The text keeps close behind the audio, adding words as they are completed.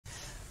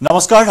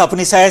নমস্কাৰ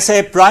আপুনি চাই আছে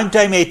প্ৰাইম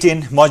টাইম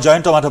 18 মই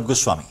জয়ন্ত মাধৱ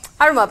গোস্বামী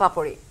আৰু মই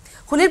পাপৰি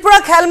খুনিৰপুৰা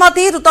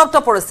খেলমাটি উত্তপ্ত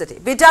পৰিস্থিতি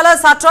বিদ্যালয়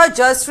ছাত্ৰ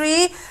জয়শ্ৰী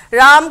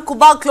ৰাম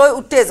কুবাক লৈ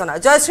উত্তেজনা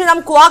জয়শ্ৰী ৰাম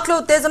কুৱাক লৈ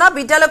উত্তেজনা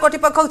বিদ্যালয়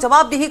কৰ্তৃপক্ষক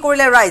জবাবদিহি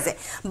কৰিলে ৰাইজে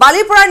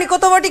বালিপুৰাৰ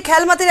নিকটৱৰ্তী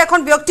খেলমাটিৰ এখন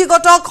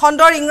ব্যক্তিগত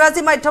খণ্ডৰ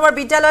ইংৰাজী মাধ্যমৰ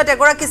বিদ্যালয়ত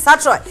এগৰাকী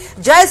ছাত্ৰই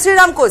জয়শ্ৰী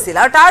ৰাম কৈছিল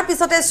আৰু তাৰ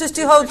পিছতে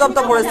সৃষ্টি হৈ উত্তপ্ত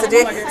পৰিস্থিতি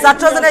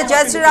ছাত্ৰজনে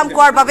জয়শ্ৰী ৰাম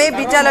কোৱাৰ বাবে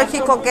বিদ্যালয়ৰ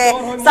শিক্ষকে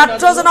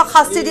ছাত্ৰজনক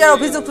শাস্তি দিয়াৰ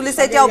অভিযোগ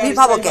তুলিছে এতিয়া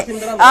অভিভাৱকে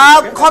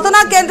ঘটনা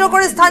কেন্দ্ৰ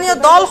কৰি স্থানীয়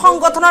দল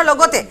সংগঠনৰ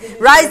লগতে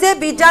ৰাইজে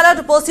বিদ্যালয়ত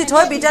উপস্থিত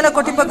হৈ বিদ্যালয়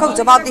কৰ্তৃপক্ষক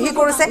জবাবদিহি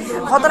কৰিছে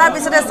ঘটনাৰ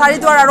পিছতে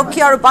চাৰিদুৱাৰ আৰক্ষী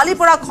আৰু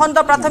বালিপুৰা খণ্ড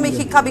প্ৰাথমিক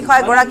শিক্ষা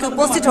বিষয়া গৰাকী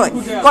উপস্থিত হৈ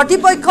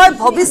কৰ্তৃপক্ষই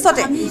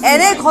ভৱিষ্যতে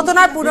এনে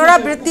ঘটনাৰ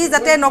পুনৰাবৃত্তি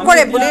যাতে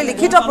নকৰে বুলি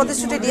লিখিত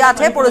প্ৰতিশ্ৰুতি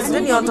দিয়াতে পৰিস্থিতি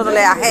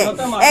নিয়ন্ত্ৰণলৈ আহে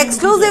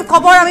এক্সক্লুসিভ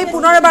খবৰ আমি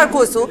পুনৰ এবাৰ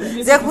কৈছো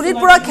যে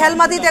খুনিৰপুৰৰ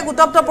খেলমাটিত এক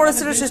উত্তপ্ত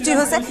পৰিস্থিতিৰ সৃষ্টি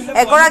হৈছে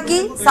এগৰাকী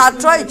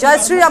ছাত্ৰই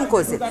জয়শ্ৰী ৰাম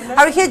কৈছিল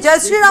আৰু সেই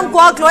জয়শ্ৰী ৰাম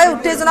কোৱাক লৈ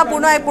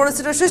উত্তেজনাপূৰ্ণ এক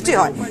পৰিস্থিতিৰ সৃষ্টি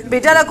হয়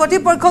বিদ্যালয়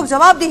কৰ্তৃপক্ষক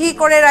জবাবদিহি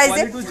কৰে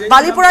ৰাইজে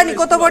বালিপুৰাৰ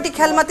নিকটৱৰ্তী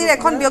খেলমাটিৰ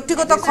এখন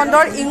ব্যক্তিগত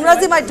খণ্ডৰ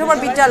ইংৰাজী মাধ্যমৰ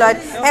বিদ্যালয়ত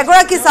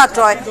এগৰাকী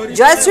ছাত্ৰই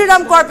জয়শ্ৰী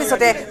ৰাম কোৱাৰ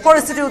পিছতে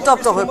পৰিস্থিতি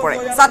উত্তপ্ত হৈ পৰে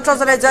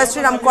ছাত্ৰজনে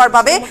জয়শ্ৰী ৰাম কোৱাৰ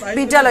বাবে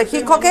বিদ্যালয়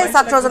শিক্ষকে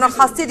ছাত্ৰজনক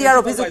শাস্তি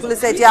দিয়াৰ অভিযোগ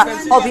তুলিছে এতিয়া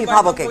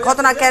অভিভাৱকে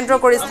ঘটনা কেন্দ্ৰ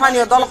কৰি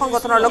স্থানীয় দল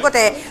সংগঠনৰ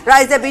লগতে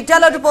ৰাইজে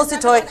বিদ্যালয়ত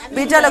উপস্থিত হৈ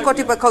বিদ্যালয়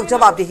কৰ্তৃপক্ষক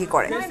জবাবদিহি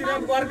কৰে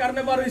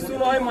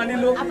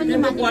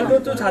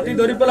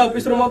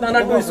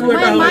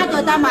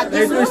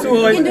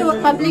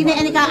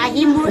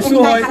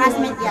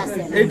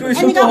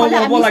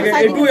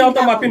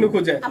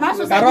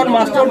কাৰণ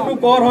মাষ্টৰটো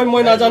কৰ হয়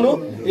মই নাজানো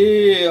এই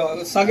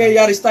সাগে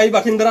ইয়াৰ স্থায়ী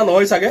বাসিন্দা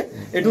নহয় সাগে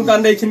এটু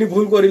কান্দে এইখিনি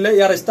ভুল কৰিলে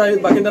ইয়াৰ স্থায়ী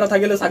বাসিন্দা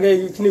থাকিলে সাগে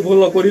এইখিনি ভুল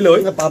নকৰিলে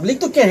হয় পাব্লিক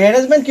তো কে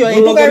হ্যাৰাসমেন্ট কিয়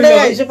এইটো কাৰণে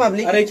আহিছে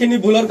পাব্লিক আৰু এইখিনি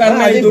ভুলৰ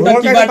কাৰণে এই দুটা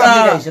কিবাটা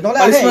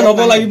পানিশমেন্ট হ'ব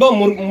লাগিব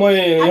মই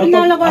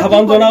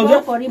আহ্বান জনাও যে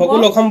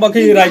সকলো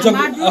অসমবাসী ৰাইজক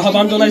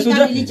আহ্বান জনাইছো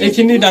যে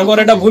এইখিনি ডাঙৰ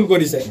এটা ভুল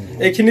কৰিছে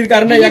এইখিনিৰ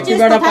কাৰণে এক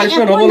কিবাটা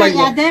পানিশমেন্ট হ'ব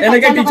লাগিব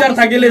এনেকে টিচাৰ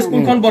থাকিলে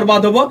স্কুলখন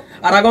বৰবাদ হ'ব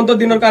আৰু আগন্তুক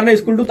দিনৰ কাৰণে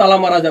স্কুলটো তালা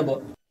মাৰা যাব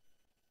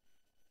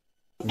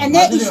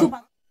এনে ইস্যু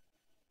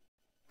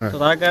তো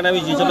তাৰ কাৰণে আমি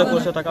যিজনে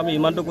কৈছে তাক আমি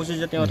ইমানটো কৈছোঁ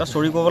যে তেওঁ এটা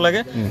চৰি ক'ব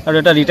লাগে আৰু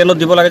এটা ৰিটাৰ্ণত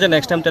দিব লাগে যে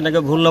নেক্সট টাইম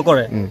তেনেকৈ ভুল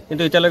নকৰে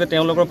কিন্তু এতিয়ালৈকে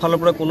তেওঁলোকৰ ফালৰ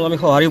পৰা কোনো আমি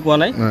সঁহাৰি পোৱা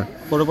নাই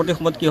পৰৱৰ্তী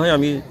সময়ত কি হয়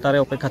আমি তাৰে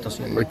অপেক্ষাত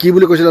আছোঁ কি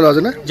বুলি কৈছিল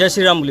ৰাজনে জয়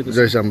শ্ৰীৰাম বুলি কৈছে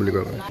জয় শ্ৰীৰাম বুলি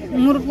কয়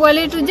মোৰ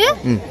পোৱালিটো যে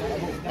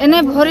এনে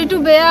ভৰিটো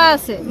বেয়া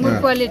আছে মোৰ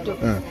পোৱালিটো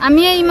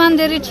আমি ইমান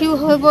দেৰি থিয়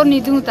হ'ব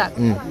নিদিওঁ তাক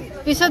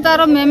পিছত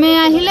আৰু মেমে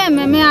আহিলে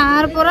মেমে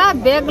আহাৰ পৰা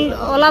বেগ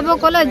ওলাব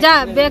ক'লে যা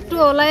বেগটো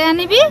ওলাই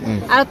আনিবি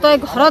আৰু তই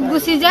ঘৰত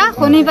গুচি যা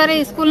শনিবাৰে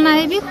স্কুল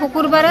নাহিবি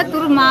শুকুৰবাৰে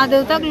তোৰ মা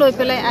দেউতাক লৈ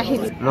পেলাই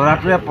আহিবি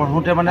ল'ৰাটোৱে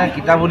পঢ়োতে মানে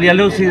কিতাপ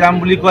উলিয়ালেও শ্ৰীৰাম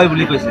বুলি কয়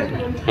বুলি কৈছে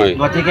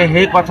গতিকে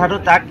সেই কথাটো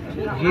তাক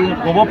সি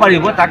ক'ব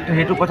পাৰিব তাক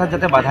সেইটো কথা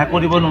যাতে বাধা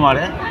কৰিব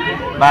নোৱাৰে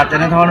বা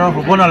তেনেধৰণৰ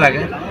হ'ব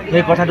নালাগে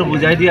সেই কথাটো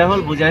বুজাই দিয়া হ'ল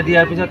বুজাই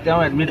দিয়াৰ পিছত তেওঁ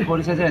এডমিট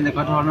কৰিছে যে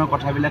এনেকুৱা ধৰণৰ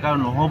কথাবিলাক আৰু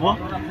নহ'ব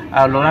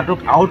আৰু ল'ৰাটোক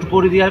আউট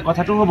কৰি দিয়াৰ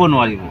কথাটো হ'ব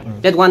নোৱাৰিব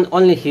That one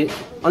only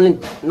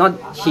not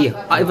he,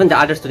 even the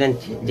other student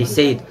they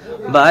said,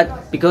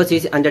 but because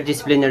he's under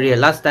disciplinary.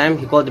 Last time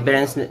he called the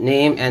parents'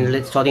 name and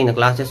let's study in the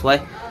class. That's why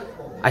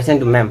I sent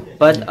to ma'am.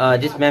 But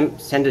this ma'am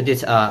sent to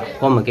this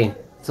home again.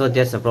 So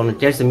there's a problem.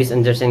 There's a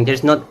misunderstanding.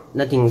 There's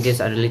nothing. There's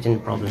a religion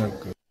problem.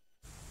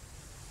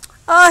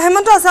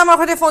 Hemanta আসামৰ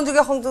সৈতে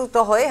ফোনযোগে সংযুক্ত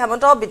হৈ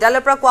হেমন্ত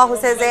বিদ্যালয়ৰ পৰা কোৱা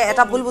হৈছে যে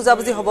এটা ভুল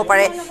বুজাবুজি হ'ব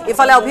পাৰে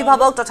ইফালে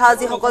অভিভাৱক তথা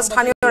যিসকল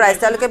স্থানীয় ৰাইজ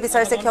তেওঁলোকে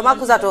বিচাৰিছে ক্ষমা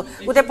খোজাটো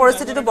গোটেই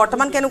পৰিস্থিতিটো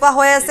বৰ্তমান কেনেকুৱা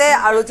হৈ আছে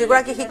আৰু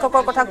যিগৰাকী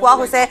শিক্ষকৰ কথা কোৱা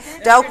হৈছে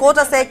তেওঁ ক'ত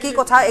আছে কি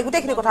কথা এই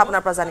গোটেইখিনি কথা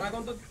আপোনাৰ পৰা জানিম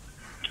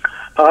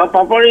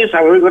পাপৰি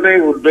স্বাভাৱিকতে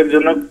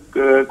উদ্বেগজনক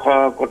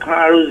কথা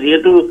আৰু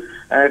যিহেতু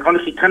এখন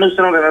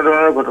শিক্ষানুষ্ঠানত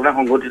এনেধৰণৰ ঘটনা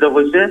সংঘটিত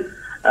হৈছে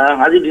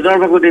আজি দিনৰ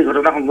ভাগত এই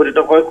ঘটনা সংঘটিত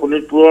হয়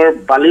খুনিৰপুৰৰ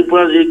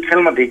বালিপুৰা যি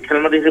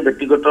খেলমাটি যে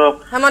ব্যক্তিগত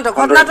হেমন্ত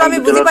ঘটনাটো আমি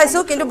বুজি পাইছো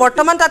কিন্তু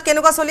বৰ্তমান তাত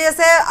কেনেকুৱা চলি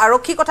আছে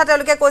আৰক্ষী কথা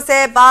তেওঁলোকে কৈছে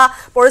বা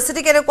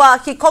পৰিস্থিতি কেনেকুৱা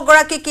শিক্ষক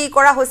গৰাকী কি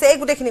কৰা হৈছে এই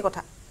গোটেইখিনি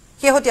কথা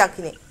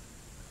শেহতীয়াখিনি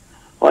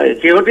হয়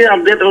শেহতীয়া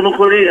আপডেট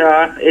অনুসৰি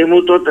এই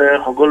মুহূৰ্তত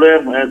সকলোৱে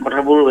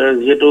কথাবোৰ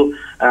যিহেতু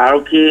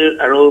আৰক্ষী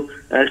আৰু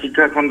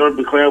শিক্ষা খণ্ডৰ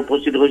বিষয়া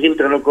উপস্থিত হৈছিল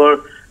তেওঁলোকৰ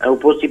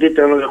উপস্থিতিত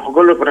তেওঁলোকে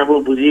সকলো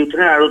কথাবোৰ বুজি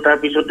উঠে আৰু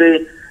তাৰ পিছতে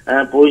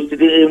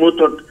পৰিস্থিতি এই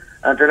মুহূৰ্তত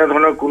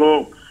তেনেধৰণৰ কোনো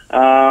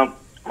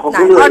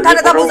অৰ্থাৎ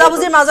এটা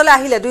বুজাবুজিৰ মাজলৈ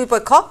আহিলে দুই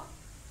পক্ষ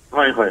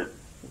হয় হয়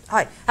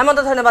হয় হেমন্ত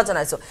ধন্যবাদ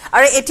জনাইছো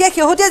আৰু এতিয়া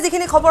শেহতীয়া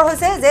যিখিনি খবৰ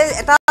হৈছে যে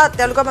এটা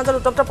তেওঁলোকৰ মাজত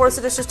উত্তপ্ত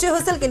পৰিস্থিতিৰ সৃষ্টি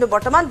হৈছিল কিন্তু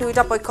বৰ্তমান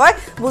দুইটা পক্ষই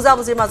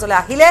বুজাবুজিৰ মাজলৈ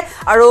আহিলে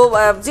আৰু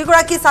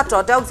যিগৰাকী ছাত্ৰ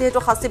তেওঁক যিহেতু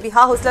শাস্তি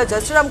বিহা হৈছিলে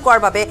জয়শ্ৰীৰাম কোৱাৰ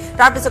বাবে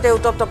তাৰপিছতে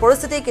উত্তপ্ত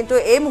পৰিস্থিতি কিন্তু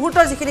এই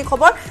মুহূৰ্তৰ যিখিনি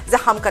খবৰ যে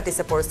হাম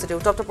কাটিছে পৰিস্থিতি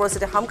উত্তপ্ত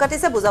পৰিস্থিতি হাম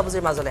কাটিছে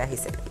বুজাবুজিৰ মাজলৈ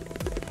আহিছে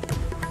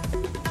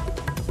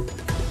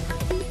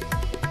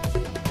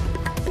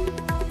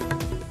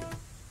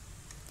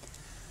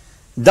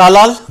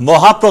দালাল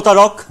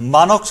মহাপ্ৰতাৰক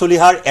মানক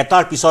চলিহাৰ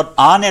এটাৰ পিছত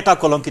আন এটা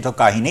কলংকিত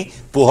কাহিনী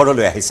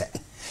পোহৰলৈ আহিছে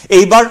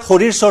এইবাৰ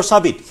শৰীৰ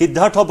চৰ্চাবিদ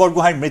সিদ্ধাৰ্থ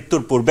বৰগোহাঁইৰ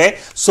মৃত্যুৰ পূৰ্বে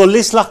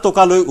 40 লাখ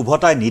টকালৈ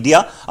উভতাই নিদিয়া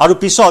আৰু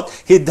পিছত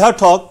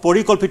সিদ্ধাৰ্থক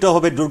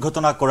পৰিকল্পিতভাৱে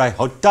দুৰ্ঘটনা কৰাই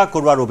হত্যা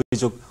কৰোৱাৰ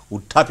অভিযোগ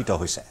উত্থাপিত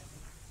হৈছে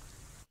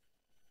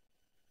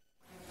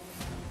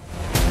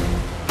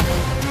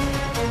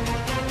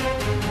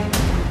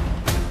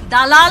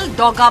দালাল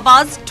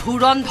দগাবাজ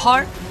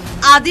ধুৰন্ধৰ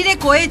আদিৰে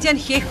কৈয়ে যেন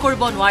শেষ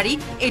কৰিব নোৱাৰি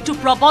এইটো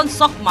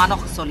প্ৰবঞ্চক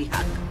মানস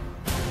চলিহাক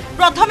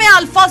প্ৰথমে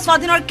আলফা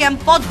স্বাধীনৰ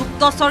কেম্পত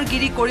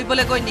গুপ্তচৰগিৰি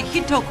কৰিবলৈ গৈ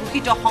নিষিদ্ধ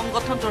ঘোষিত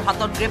সংগঠনটোৰ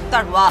হাতত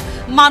গ্ৰেপ্তাৰ হোৱা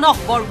মানস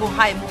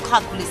বৰগোহাঁই মুখা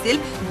খুলিছিল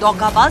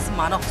দগাবাজ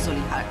মানস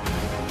চলিহাৰ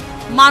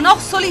মানস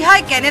চলিহাই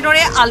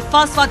কেনেদৰে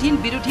আলফা স্বাধীন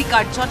বিৰোধী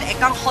কাৰ্যত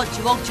একাংশ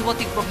যুৱক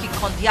যুৱতীক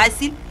প্ৰশিক্ষণ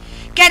দিয়াইছিল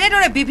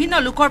কেনেদৰে বিভিন্ন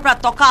লোকৰ পৰা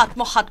টকা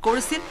আত্মসাত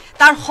কৰিছিল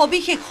তাৰ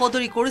সবিশেষ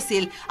সদৰি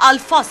কৰিছিল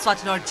আলফা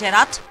স্বাধীনৰ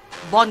জেৰাত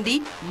বন্দী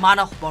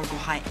মানস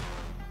বৰগোহাঁই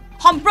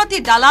সম্প্ৰতি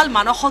দালাল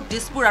মানসক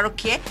দিছপুৰ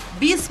আৰক্ষীয়ে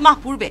 20 মাহ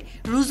পূৰ্বে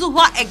ৰুজু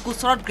হোৱা এক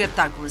গোচৰত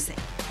গ্ৰেপ্তাৰ কৰিছে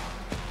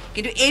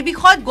কিন্তু এই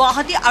বিষয়ত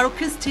গুৱাহাটী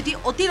আৰক্ষীৰ স্থিতি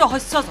অতি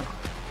ৰহস্যজনক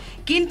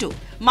কিন্তু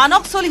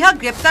মানস চলিহাক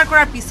গ্ৰেপ্তাৰ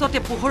কৰাৰ পিছতে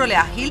পোহৰলৈ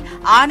আহিল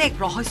আন এক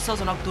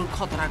ৰহস্যজনক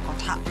দুৰ্ঘটনাৰ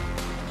কথা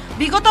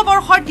বিগত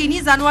বৰ্ষৰ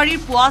 3 জানুৱাৰীৰ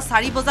পুৱা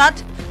 4 বজাত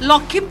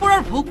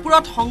লক্ষীমপুৰৰ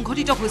ভোগপুৰত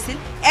সংঘটিত হৈছিল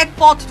এক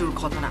পথ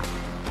দুৰ্ঘটনা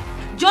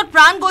য'ত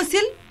প্ৰাণ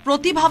গৈছিল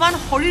প্ৰতিভাৱান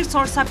শৰীৰ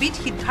চৰ্চাবিদ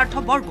সিদ্ধাৰ্থ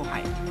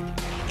বৰগোহাঁই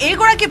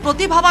এইগৰাকী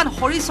প্ৰতিভাৱান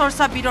শৰীৰ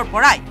চৰ্চাবিদৰ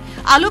পৰাই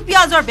আলু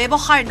পিয়াজৰ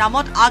ব্যৱসায়ৰ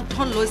নামত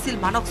আগধন লৈছিল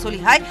মানস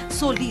চলিহাই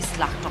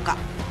 40 লাখ টকা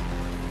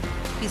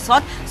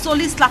পিছত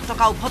 40 লাখ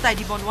টকা উভতাই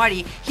দিব নোৱাৰি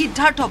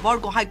সিদ্ধাৰ্থ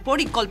বৰগোহাঁইক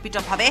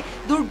পৰিকল্পিতভাৱে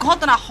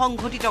দুৰ্ঘটনা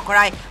সংঘটিত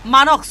কৰাই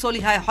মানস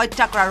চলিহাই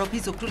হত্যা কৰাৰ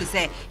অভিযোগ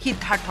তুলিছে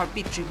সিদ্ধাৰ্থৰ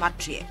পিতৃ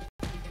মাতৃয়ে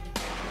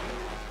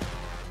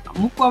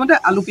মোক কোৱা মতে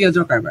আলু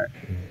পিয়াজৰ কাৰবাৰ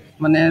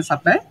মানে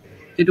চাপ্লাই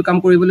এইটো কাম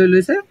কৰিবলৈ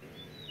লৈছে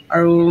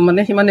আৰু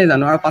মানে সিমানে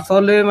জানো আৰু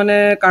পাছলৈ মানে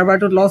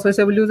কাৰবাৰটো লছ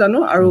হৈছে বুলিও জানো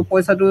আৰু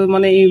পইচাটো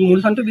মানে এই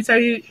মূলধনটো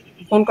বিচাৰি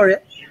ফোন কৰে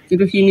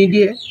কিন্তু সি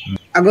নিদিয়ে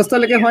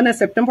আগষ্টলৈকে হয় নাই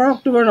ছেপ্টেম্বৰ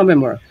অক্টোবৰ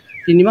নৱেম্বৰ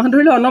 3 মাহ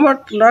ধৰিলে অনবৰত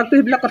ল'ৰাকটো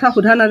সেইবিলাক কথা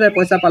সোধা নাযায়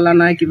পইচা পালা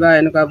নাই কিবা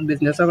এনেকুৱা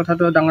বিজনেছৰ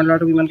কথাটো ডাঙৰ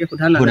ল'ৰাটোক ইমানকে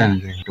সোধা নাযায়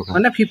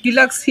মানে 50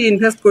 লাখ সি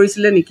ইনভেষ্ট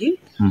কৰিছিলে নেকি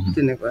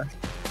তেনেকুৱা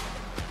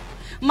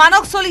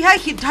মানস চলিহাই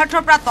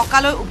সিদ্ধাৰ্থৰ পৰা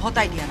টকালৈ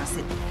উভতাই দিয়া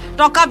নাছিল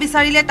টকা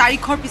বিচাৰিলে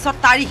তাৰিখৰ পিছত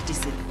তাৰিখ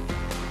দিছিল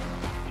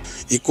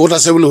ই কোট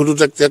আছে বুলি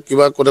হুদুতে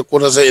কিবা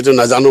কোট আছে এটো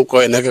নাজানো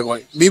কয় এনেকে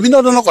কয় বিভিন্ন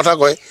ধৰণৰ কথা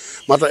কয়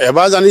মাত্ৰ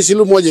এবাৰ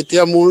জানিছিলো মই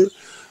যেতিয়া মোৰ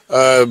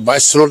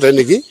 22 চনতে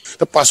নেকি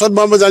তো পাছত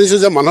মই জানিছো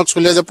যে মানস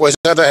চলিয়া যে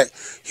পইচা এটা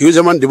হিউজ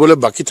এমাউণ্ট দিবলৈ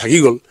বাকি থাকি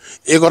গ'ল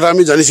এই কথা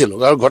আমি জানিছিলো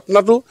আৰু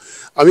ঘটনাটো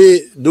আমি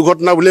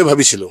দুৰ্ঘটনা বুলি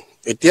ভাবিছিলো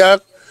এতিয়া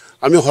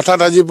আমি হঠাৎ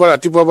আজি পৰা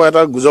ৰাতিপুৱাৰ পৰা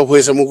এটা গুজব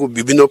হৈছে মোক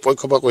বিভিন্ন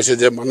পক্ষৰ পৰা কৈছে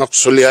যে মানস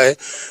চলিয়াই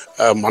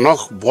মানস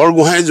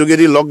বৰগোহাঁইৰ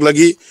যোগেদি লগ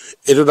লাগি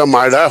এইটো এটা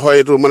মাৰ্ডাৰ হয়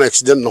এইটো মানে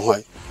এক্সিডেণ্ট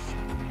নহয়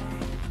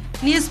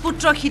নিজ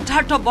পুত্ৰ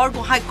সিদ্ধাৰ্থ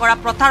বৰগোহাঁইক কৰা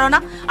প্ৰতাৰণা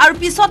আৰু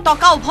পিছত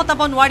টকা উভতাব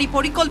নোৱাৰি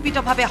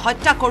পৰিকল্পিতভাৱে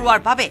হত্যা কৰোৱাৰ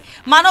বাবে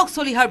মানস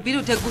চলিহাৰ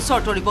বিৰুদ্ধে গোচৰ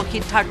তৰিব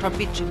সিদ্ধাৰ্থৰ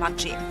পিতৃ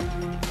মাতৃয়ে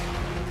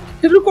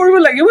সেইটো কৰিব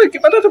লাগিব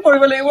কিবা এটা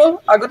কৰিব লাগিব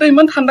আগতে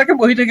ইমান ঠাণ্ডাকে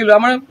বহি থাকিলো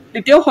আমাৰ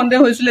এতিয়াও সন্দেহ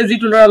হৈছিলে যি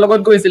ল'ৰাৰ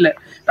লগত গৈছিলে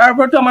তাৰ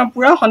ওপৰতো আমাৰ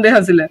পুৰা সন্দেহ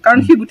আছিল কাৰণ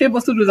সি গোটেই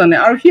বস্তুটো জানে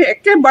আৰু সি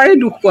একেবাৰে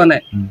দুখ পোৱা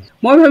নাই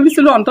মই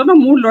ভাবিছিলো অন্ততঃ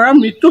মোৰ ল'ৰাৰ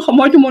মৃত্যুৰ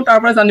সময়টো মই তাৰ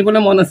পৰা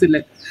জানিবলৈ মন আছিলে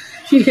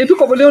সি হেতু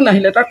কবলেও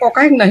নাহিলে তাৰ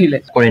ককাইক নাহিলে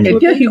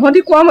এতিয়া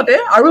সিহঁতি কোৱা মতে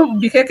আৰু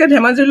বিশেষকৈ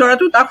ধেমাজিৰ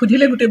ল'ৰাটো তাক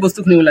সুধিলে গোটেই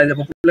বস্তুখিনি ওলাই যাব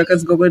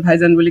পুলকেশ গগৈ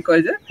ভাইজান বুলি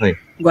কয় যে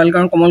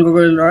গোৱালগাঁৱৰ কমল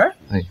গগৈৰ ল'ৰা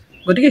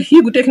গতিকে সি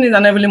গোটেইখিনি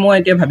জানে বুলি মই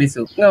এতিয়া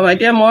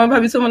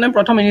ভাবিছো মানে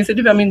প্ৰথম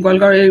ইনিচিয়েটিভ আমি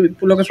গোৱালগাঁৱৰ এই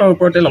পুলকেশৰ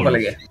ওপৰতে ল'ব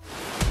লাগে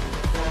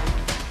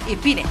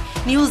ইপিনে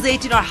নিউজ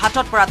 18ৰ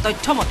হাতত পৰা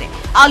তথ্য মতে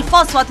আলফা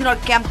স্বাধীনৰ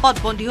কেম্পত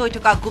বন্দী হৈ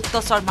থকা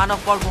গুপ্তচৰ মানস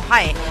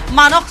বৰগোহাঁয়ে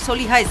মানস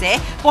চলিহাই যে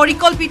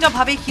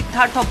পৰিকল্পিতভাৱে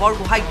সিদ্ধাৰ্থ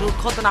বৰগোহাঁইক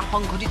দুৰ্ঘটনা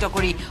সংঘটিত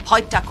কৰি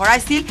হত্যা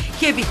কৰাইছিল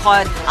সেই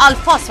বিষয়ত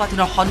আলফা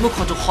স্বাধীনৰ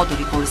সন্মুখতো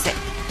সদৰি কৰিছে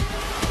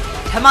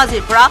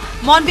ধেমাজিৰ পৰা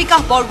মন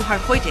বিকাশ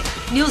বৰগোহাঁইৰ সৈতে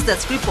news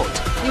desk report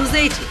news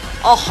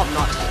 18 Assam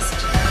north east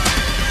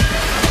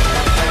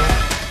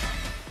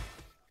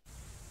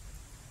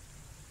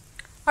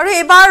আৰু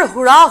এবাৰ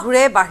হুৰা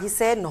হুৰে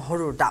বাঢ়িছে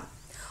নহৰুৰ দাম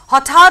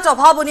হঠাৎ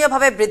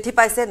অভাৱনীয়ভাৱে বৃদ্ধি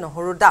পাইছে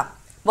নহৰুৰ দাম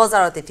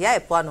বজাৰত এতিয়া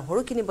এপোৱা নহৰু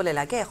কিনিবলৈ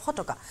লাগে 100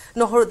 টকা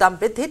নহৰুৰ দাম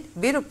বৃদ্ধিত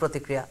বিৰূপ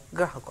প্ৰতিক্ৰিয়া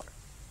গ্ৰাহকৰ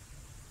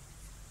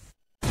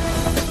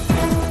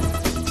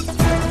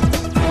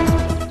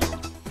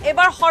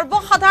এবাৰ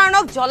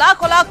সৰ্বসাধাৰণক জ্বলা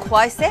কলা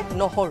খুৱাইছে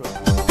নহৰু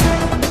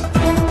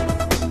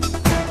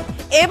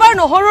এবাৰ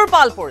নহৰুৰ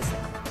পাল পৰিছে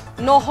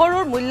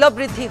নহৰুৰ মূল্য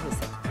বৃদ্ধি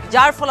হৈছে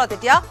যাৰ ফলত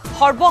এতিয়া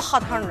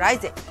সৰ্বসাধাৰণ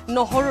ৰাইজে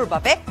নহৰুৰ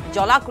বাবে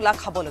জ্বলা কুলা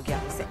খাবলগীয়া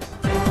হৈছে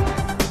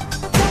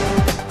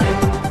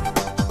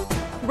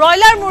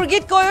ব্ৰইলাৰ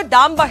মুৰ্গীতকৈও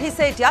দাম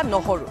বাঢ়িছে এতিয়া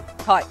নহৰু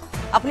হয়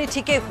আপুনি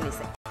ঠিকই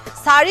শুনিছে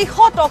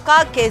 400 টকা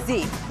কেজি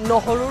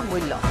নহৰুৰ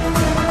মূল্য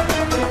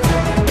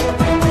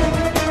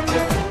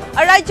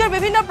ৰাজ্যৰ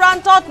বিভিন্ন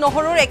প্ৰান্তত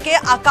নহৰুৰ একে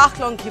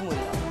আকাশলংঘী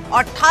মূল্য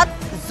অৰ্থাৎ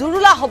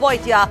জুৰুলা হ'ব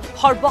এতিয়া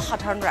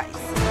সৰ্বসাধাৰণ ৰাইজ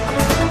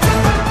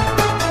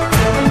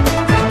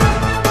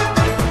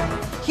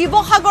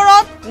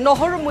শিৱসাগৰত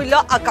নহৰুৰ মূল্য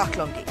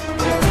আকাশলংঘী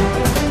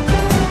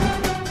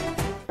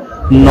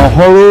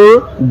নহৰুৰ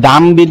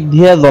দাম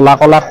বৃদ্ধিয়ে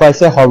জ্বলাকলা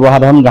খুৱাইছে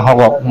সৰ্বসাধাৰণ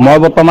গ্ৰাহকক মই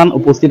বৰ্তমান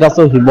উপস্থিত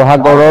আছো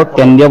শিৱসাগৰৰ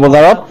কেন্দ্ৰীয়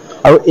বজাৰত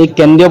আৰু এই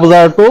কেন্দ্ৰীয়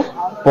বজাৰটো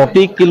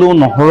প্ৰতি কিলো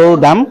নহৰুৰ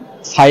দাম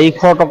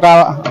 400 টকা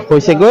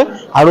হৈছেগৈ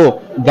আৰু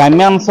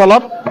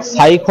গ্ৰাম্যাঞ্চলত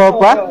 400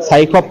 পৰা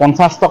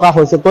 450 টকা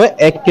হৈছেগৈ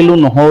 1 কিলো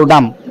নহৰুৰ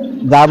দাম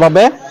যাৰ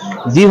বাবে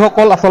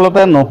যিসকল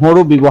আচলতে নহৰু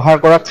ব্যৱহাৰ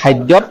কৰা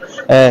খাদ্যত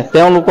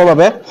তেওঁলোকৰ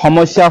বাবে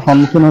সমস্যাৰ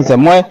সন্মুখীন হৈছে।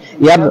 মই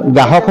ইয়াত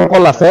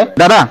গ্ৰাহকসকল আছে।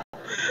 দাদা,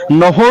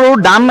 নহৰুৰ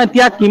দাম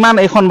এতিয়া কিমান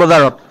এইখন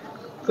বজাৰত?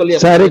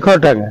 400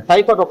 টাকা।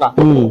 400 টকা।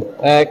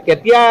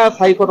 কেতিয়া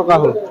 400 টকা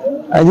হ'ল?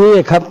 আজি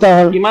এসপ্তাহ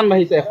হ'ল। কিমান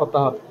বাঢ়িছে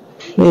এসপ্তাহত?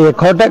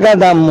 100 টাকা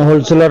দাম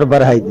হোলসেলৰ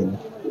বঢ়াই দিলে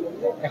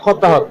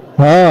এসপ্তাহত।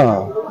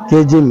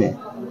 কেজি মে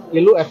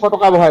কিলো 100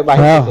 টকা বাঢ়িছে।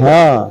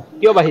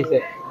 কিয় বাঢ়িছে?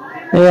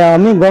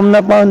 আমি গম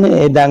নাপাওঁ,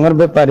 এই ডাঙৰ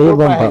বেপাৰীয়ে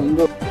গম পাওঁ।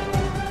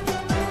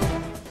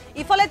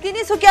 ইফালে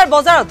তিনিচুকীয়াৰ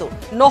বজাৰতো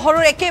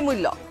নহৰুৰ একে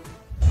মূল্য।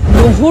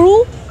 নহৰু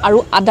আৰু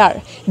আদাৰ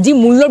যি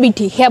মূল্য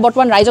বৃদ্ধি সেয়া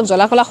বৰ্তমান ৰাইজক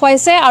জ্বলাকলা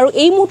খুৱাইছে। আৰু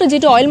এই মুহূৰ্তে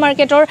যিটো অইল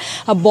মাৰ্কেটৰ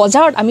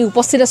বজাৰত আমি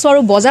উপস্থিত আছোঁ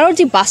আৰু বজাৰৰ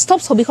যি বাস্তৱ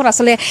ছবিখন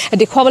আচলতে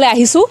দেখুৱাবলৈ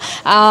আহিছোঁ,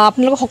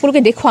 আপোনালোকক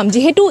সকলোকে দেখুৱাম।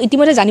 যিহেতু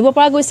ইতিমধ্যে জানিব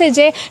পৰা গৈছে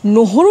যে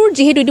নহৰুৰ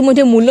যিহেতু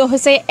ইতিমধ্যে মূল্য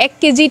হৈছে 1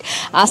 কেজিত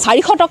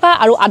 400 টকা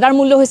আৰু আদাৰ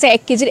মূল্য হৈছে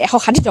 1 কেজিত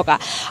 160 টকা।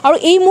 আৰু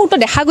এই মুহূৰ্তত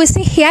দেখা গৈছে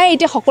সেয়াই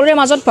এতিয়া সকলোৰে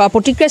মাজত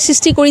প্ৰতিক্ৰিয়াৰ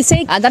সৃষ্টি কৰিছে।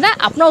 দাদা,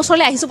 আপোনাৰ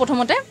ওচৰলৈ আহিছোঁ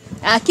প্ৰথমতে,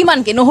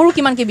 কিমানকৈ নহৰু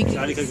কিমানকৈ বিক্ৰী?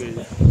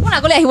 অকণ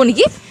আগলৈ আহিব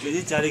নেকি?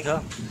 কেজি 400।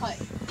 হয়,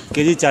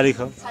 কেজি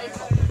 400।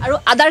 আৰু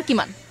আদাৰ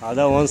কিমান?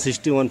 আদা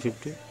 160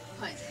 150।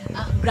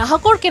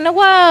 গ্ৰাহকৰ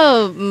কেনেকুৱা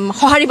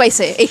সঁহাৰি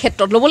পাইছে এই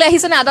ক্ষেত্ৰত? ল'বলৈ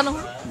আহিছেনে আদা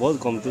নহৰু? বহুত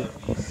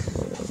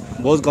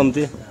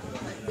কমতি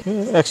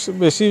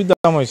বেছি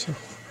দাম হৈছে।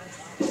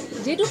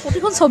 যেহেতু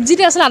প্ৰতিখন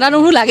চব্জিতে আচলতে আদা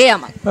নহৰু লাগে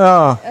আমাক,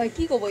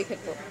 কি ক'ব এই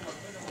ক্ষেত্ৰত?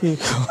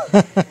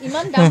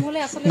 ইমান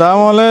দাম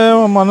হ'লে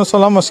মানুহ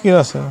চলা মুস্কিল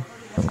আছে।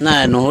 নাই,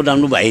 নহৰু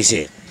দামটো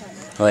বাঢ়িছে।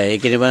 হয়,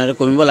 এইকেইদিন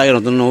কমিব লাগে,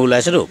 নতুন নহৰু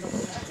ওলাইছেতো,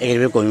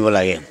 এইকেইদিন কমিব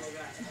লাগে।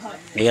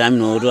 এইকেইদিন আমি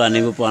নহৰুটো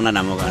আনিব পৰা নাই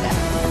দামৰ কাৰণে।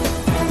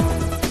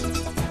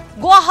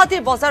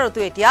 গুৱাহাটীৰ বজাৰতো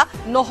এতিয়া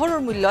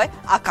নহৰুৰ মূল্যই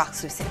আকাশ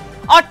চুইছে।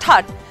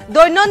 অৰ্থাৎ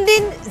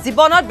দৈনন্দিন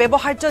জীৱনত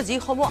ব্যৱহাৰ্য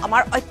যিসমূহ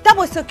আমাৰ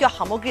অত্যাৱশ্যকীয়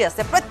সামগ্ৰী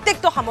আছে,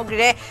 প্ৰত্যেকটো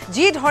সামগ্ৰীৰে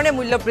যি ধৰণে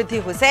মূল্য বৃদ্ধি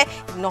হৈছে,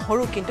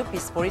 নহৰু কিন্তু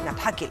পিছ পৰি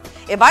নাথাকিল।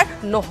 এবাৰ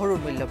নহৰুৰ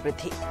মূল্য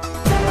বৃদ্ধি।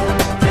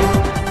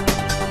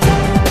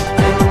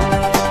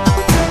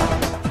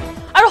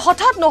 আৰু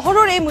হঠাৎ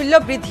নহৰুৰ এই মূল্য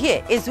বৃদ্ধিয়ে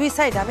এই জুই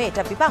চাই দামে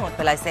এটা বিপাঙত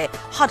পেলাইছে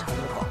সাধাৰণ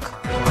লোকক।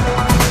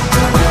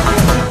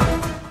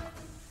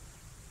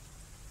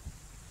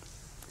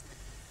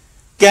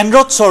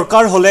 কেন্দ্ৰত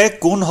চৰকাৰ হলে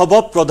কোন হ'ব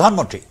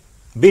প্ৰধানমন্ত্ৰী?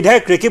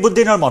 বিধায়ক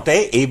ৰেকিবুদ্দিনৰ মতে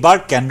এইবাৰ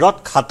কেন্দ্ৰত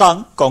খাটাং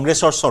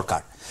কংগ্ৰেছৰ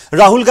চৰকাৰ।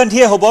 ৰাহুল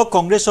গান্ধীয়ে হ'ব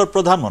কংগ্ৰেছৰ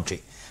প্ৰধানমন্ত্ৰী।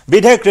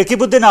 বিধায়ক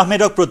ৰেকিবুদ্দিন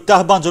আহমেদক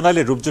প্ৰত্যাহ্বান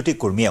জনালে ৰূপজ্যোতি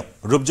কুৰ্মীয়েও।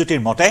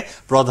 ৰূপজ্যোতিৰ মতে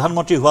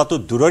প্ৰধানমন্ত্ৰী হোৱাটো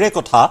দূৰৰে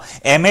কথা,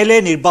 MLA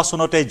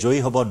নিৰ্বাচনতে জয়ী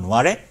হ'ব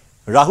নোৱাৰে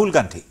ৰাহুল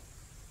গান্ধী।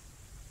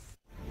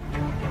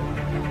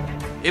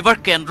 এবাৰ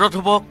কেন্দ্ৰত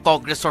হ'ব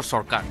কংগ্ৰেছৰ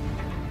চৰকাৰ।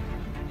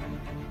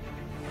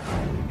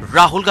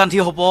 ৰাহুল গান্ধী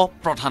হ'ব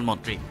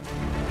প্ৰধানমন্ত্ৰী।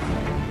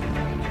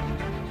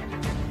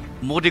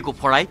 মোদীক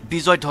ওফৰাই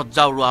বিজয়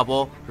ধ্বজা উৰুৱাব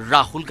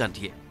ৰাহুল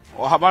গান্ধীয়ে।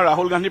 অহাবাৰ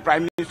ৰাহুল গান্ধী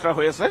প্ৰাইম মিনিষ্টাৰ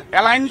হৈ আছে।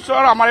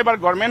 এলায়েন্সৰ আমাৰ এবাৰ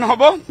গভৰ্ণমেণ্ট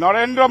হ'ব।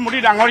 নৰেন্দ্ৰ মোদী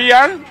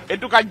ডাঙৰীয়াৰ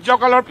এইটো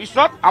কাৰ্যকালৰ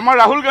পিছত আমাৰ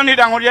ৰাহুল গান্ধী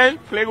ডাঙৰীয়াই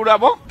ফ্লেগ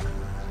উৰাব।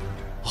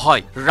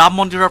 হয়, ৰাম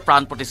মন্দিৰৰ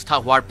প্ৰাণ প্ৰতিষ্ঠা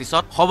হোৱাৰ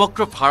পিছত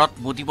সমগ্ৰ ভাৰত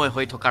মোদীময়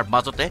হৈ থকাৰ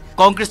মাজতে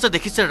কংগ্ৰেছে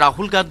দেখিছে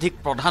ৰাহুল গান্ধীক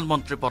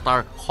প্ৰধানমন্ত্ৰী পতাৰ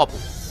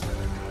সপোন।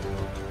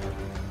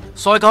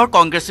 ছয়গাঁৱৰ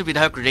কংগ্ৰেছী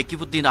বিধায়ক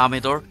ৰেকিবুদ্দিন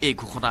আহমেদৰ এই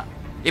ঘোষণা।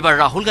 এইবাৰ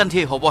ৰাহুল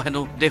গান্ধীয়ে হ'ব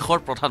হেনো দেশৰ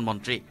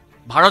প্ৰধানমন্ত্ৰী।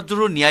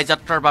 ভাৰতজোৰো ন্যায়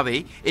যাত্ৰাৰ বাবেই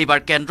এইবাৰ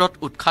কেন্দ্ৰত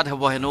উৎখাত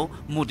হ'ব হেনো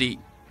মোদী।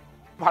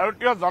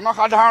 ভাৰতীয়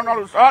জনসাধাৰণৰ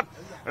ওচৰত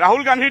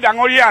ৰাহুল গান্ধী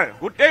ডাঙৰীয়াৰ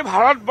গোটেই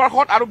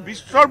ভাৰতবৰ্ষত আৰু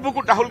বিশ্বৰ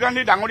বুকুত ৰাহুল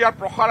গান্ধী ডাঙৰীয়াৰ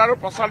প্ৰসাৰ আৰু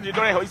প্ৰচাৰ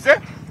যিদৰে হৈছে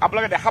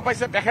আপোনালোকে দেখা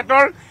পাইছে।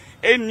 তেখেতৰ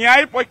এই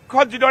ন্যায়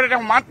পক্ষত যিদৰে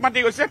তেওঁ মাত মাতি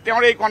গৈছে,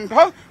 তেওঁৰ এই কণ্ঠ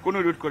কোনো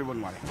ৰোধ কৰিব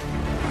নোৱাৰে।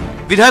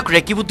 বিধায়ক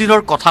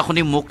ৰেকিবুদ্দিনৰ কথা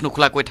শুনি মুখ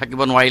নোখোলাকৈ থাকিব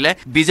নোৱাৰিলে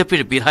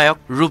বিজেপিৰ বিধায়ক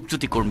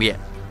ৰূপজ্যোতি কুৰ্মীয়ে।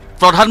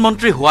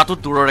 প্ৰধানমন্ত্ৰী হোৱাটো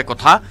দূৰৰে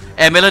কথা,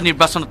 MLA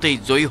নিৰ্বাচনতেই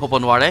জয়ী হ'ব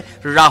নোৱাৰে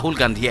ৰাহুল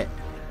গান্ধীয়ে।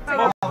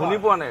 শুনি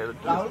পোৱা নাই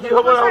কি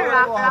হ'ব?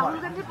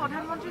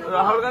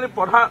 ৰাহুল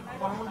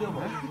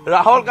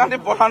গান্ধী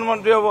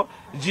প্ৰধানমন্ত্ৰী হ'ব।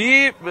 যি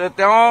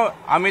তেওঁ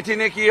আমেথি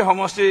নে কি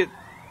সমষ্টিত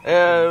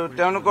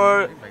তেওঁলোকৰ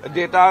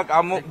দেউতাক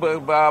আমুক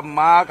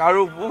মাক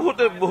আৰু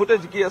বহুতে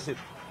জিকি আছিল,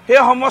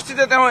 সেই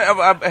সমষ্টিতে তেওঁ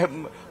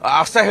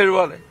আস্থা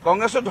হেৰুৱালে।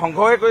 কংগ্ৰেছৰ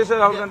ধ্বংসহে কৰিছে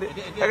ৰাহুল গান্ধী।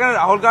 সেইকাৰণে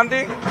ৰাহুল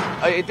গান্ধীক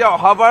এতিয়া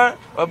অহাবাৰ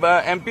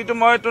MP টো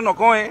মইতো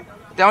নকওঁৱেই,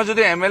 তেওঁ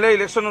যদি MLA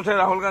ইলেকশ্যন উঠে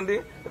ৰাহুল গান্ধী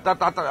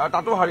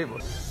তাতো হাৰিব।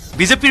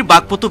 বিজেপিৰ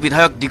বাগপটু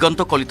বিধায়ক দিগন্ত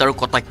কলিতাৰো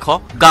কটাক্ষ,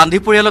 গান্ধী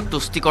পৰিয়ালক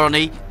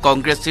তুষ্টিকৰণেই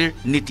কংগ্ৰেছীৰ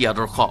নীতি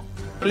আদৰ্শ।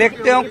 ফ্লেগ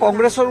তেওঁ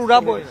কংগ্ৰেছৰ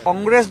উৰাবই।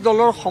 কংগ্ৰেছ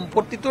দলৰ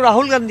সম্পত্তিটো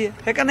ৰাহুল গান্ধীয়ে,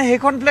 সেইকাৰণে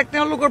সেইখন ফ্লেগ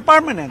তেওঁলোকৰ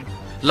পাৰ্মানেণ্ট।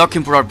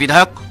 লখিমপুৰৰ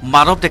বিধায়ক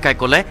মানৱ ডেকাই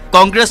ক'লে,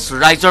 কংগ্ৰেছ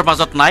ৰাইজৰ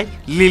মাজত নাই,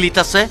 লিলিত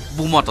আছে,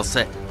 বুমত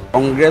আছে।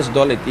 কংগ্ৰেছ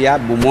দল এতিয়া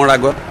বুমৰ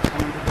আগত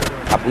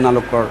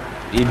আপোনালোকৰ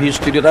EV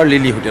ষ্টুডিঅ'ত আৰু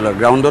লিলি হোটেলৰ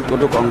গ্ৰাউণ্ডত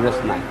ক'তো কংগ্ৰেছ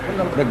নাই।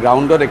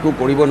 গ্ৰাউণ্ডত একো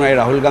কৰিব নোৱাৰে।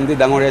 ৰাহুল গান্ধী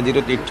ডাঙৰীয়া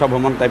যিটো তীৰ্থ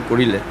ভ্ৰমণ টাইপ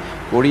কৰিলে,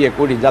 কৰি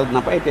একো ৰিজাল্ট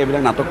নাপায়, এতিয়া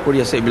এইবিলাক নাটক কৰি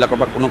আছে, এইবিলাকৰ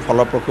পৰা কোনো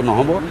ফলপ্ৰসূ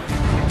নহ'ব।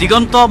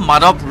 দিগন্ত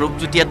মানৱ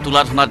ৰূপজ্যোতিয়ে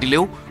তোলা ধনা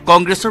দিলেও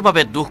কংগ্ৰেছৰ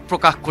বাবে দুখ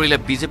প্ৰকাশ কৰিলে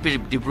বিজেপিৰ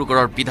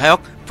ডিব্ৰুগড়ৰ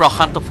বিধায়ক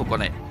প্ৰশান্ত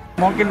ফুকনে।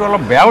 মোৰ কিন্তু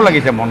অলপ বেয়াও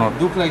লাগিছে, মনত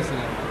দুখ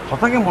লাগিছিলে,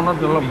 সঁচাকৈ মনত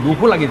অলপ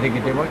দুখো লাগিছে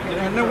কেতিয়াবা।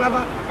 এনেকুৱা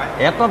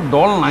এটা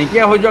দল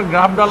নাইকিয়া হৈ যোৱা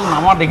গ্ৰাফডাল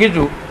নামা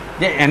দেখিছোঁ,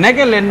 যে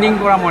এনেকৈ লেণ্ডিং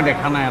কৰা মই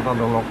দেখা নাই এটা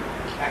দলক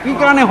কি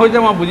কাৰণে হৈছে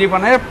মই বুজি পোৱা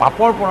নাই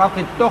পাপৰ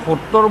পৰাচিত্য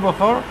 ৭০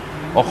 বছৰ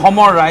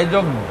অসমৰ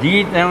ৰাইজক যি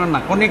তেওঁ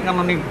নাকনি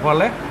কাননি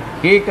খোৱালে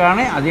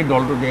সেইকাৰণে আজি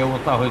দলটো এই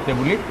অৱস্থা হৈছে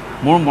বুলি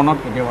মোৰ মনত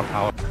কেতিয়াবা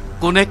ঠাৱত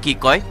কোনে কি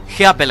কয়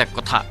সেয়া বেলেগ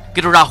কথা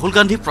কিন্তু ৰাহুল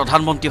গান্ধী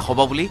প্ৰধানমন্ত্ৰী হ'ব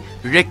বুলি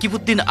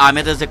ৰেকিবুদ্দিন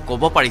আহমেদে যে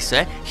ক'ব পাৰিছে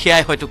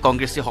সেয়াই হয়তো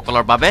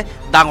কংগ্ৰেছীসকলৰ বাবে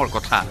ডাঙৰ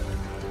কথা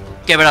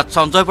কেমেৰাত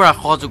সঞ্জয় বৰাৰ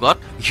সহযোগত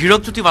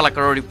Hirakjyoti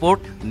মালাকাৰৰ report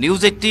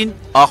news 18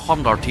 Assam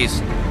north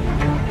east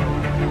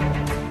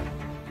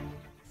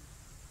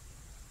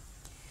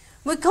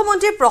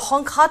মুখ্যমন্ত্ৰীৰ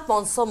প্ৰশংসাত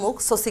মঞ্চমুখ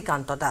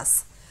শশীকান্ত দাস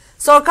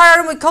চৰকাৰ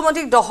আৰু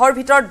মুখ্যমন্ত্ৰীক 10ৰ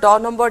ভিতৰত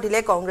 10 নম্বৰ দিলে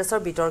কংগ্ৰেছৰ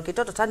বিতৰ্কিত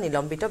তথা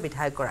নিলম্বিত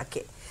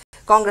বিধায়কগৰাকীয়ে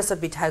কংগ্ৰেছৰ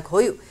বিধায়ক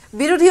হৈও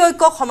বিৰোধী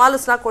ঐক্যক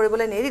সমালোচনা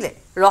কৰিবলৈ নেৰিলে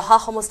ৰহা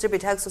সমষ্টিৰ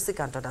বিধায়ক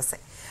শশীকান্ত দাসে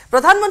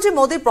প্ৰধানমন্ত্ৰী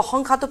মোদীৰ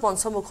প্ৰশংসাটো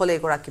পঞ্চমুখ হলে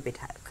এগৰাকী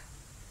বিধায়ক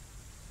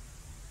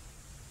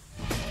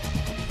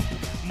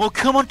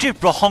মুখ্যমন্ত্ৰীৰ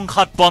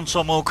প্ৰশংসাত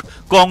পঞ্চমুখ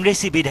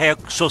কংগ্ৰেছী বিধায়ক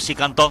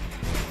শশীকান্ত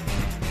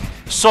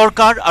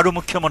চৰকাৰ আৰু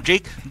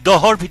মুখ্যমন্ত্ৰীক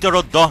 10ৰ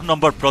ভিতৰত 10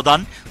 নম্বৰ প্ৰদান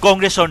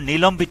কংগ্ৰেছৰ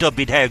নিলম্বিত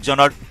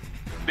বিধায়কজনৰ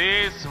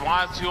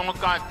देशवासियों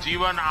का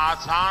जीवन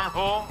आसान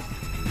हो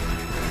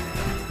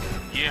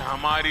ये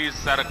हमारी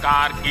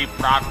सरकार की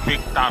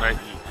प्राथमिकता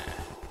रही है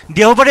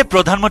দেওবাৰে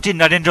প্ৰধানমন্ত্ৰী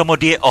নৰেন্দ্ৰ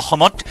মোদীয়ে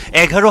অসমত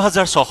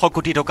 11,600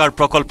 কোটি টকাৰ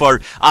প্ৰকল্পৰ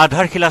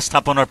আধাৰশিলা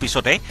স্থাপনৰ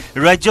পিছতে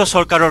ৰাজ্য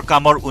চৰকাৰৰ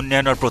কামৰ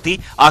উন্নয়নৰ প্ৰতি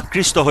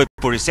আকৃষ্ট হৈ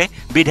পৰিছে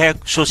বিধায়ক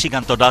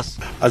শশীকান্ত দাস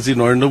আজি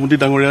নৰেন্দ্ৰ মোদী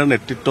ডাঙৰীয়াৰ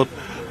নেতৃত্বত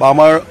বা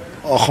আমাৰ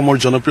অসমৰ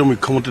জনপ্ৰিয়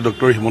মুখ্যমন্ত্ৰী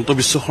ডক্টৰ হিমন্ত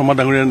বিশ্ব শৰ্মা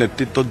ডাঙৰীয়াৰ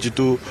নেতৃত্বত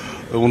যেটো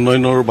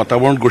উন্নয়নৰ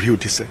বাতাবৰণ গঢ়ি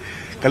উঠিছে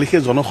কালি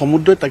সেই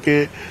জনসমুদ্ৰই তাকে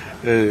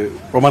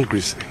প্ৰমাণ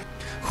কৰিছে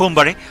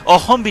সোমবাৰে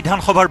অসম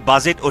বিধানসভাৰ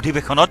বাজেট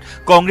অধিৱেশনত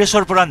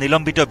কংগ্ৰেছৰ পৰা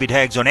নিলম্বিত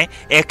বিধায়কজনে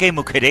একে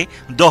মুখেৰে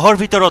 10ৰ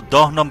ভিতৰত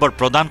 10 নম্বৰ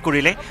প্ৰদান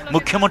কৰিলে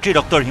মুখ্যমন্ত্ৰী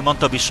ডক্টৰ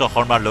হিমন্ত বিশ্ব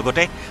শৰ্মাৰ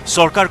লগতে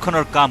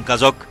চৰকাৰখনৰ কাম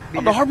কাজক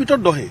 10ৰ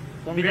ভিতৰত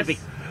 10 বিজেপি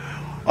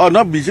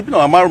না বিজেপি ন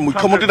আমাৰ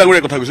মুখ্যমন্ত্ৰী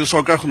ডাঙৰীয়াৰ কথা কৈছো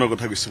চৰকাৰখনৰ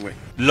কথা কৈছো মই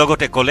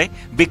লগতে ক'লে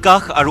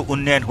বিকাশ আৰু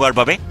উন্নয়ন হোৱাৰ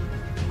বাবে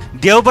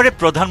দেওবাৰে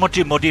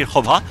প্ৰধানমন্ত্ৰী মোদীৰ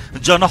সভা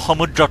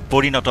জনসমুদ্ৰত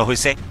পৰিণত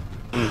হৈছে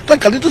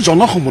কালিতো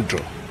জনসমুদ্ৰ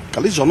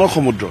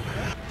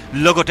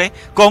লগতে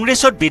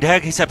কংগ্ৰেছৰ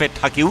বিধায়ক হিচাপে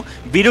থাকিও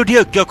বিৰোধী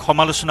ঐক্যক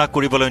সমালোচনা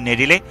কৰিবলৈ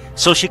নেৰিলে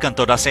শশীকান্ত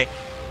দাসে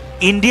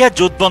ইণ্ডিয়া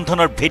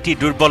জোটবন্ধনৰ ভেটি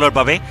দুৰ্বলৰ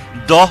বাবে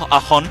 10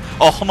 আসন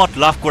অসমত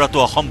লাভ কৰাটো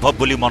অসম্ভৱ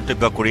বুলি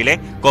মন্তব্য কৰিলে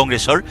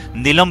কংগ্ৰেছৰ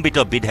নিলম্বিত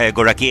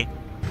বিধায়কগৰাকীয়ে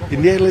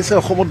ইণ্ডিয়া লৈছে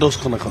অসমত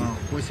 10খন এখন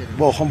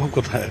বৰ অসম্ভৱ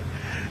কথা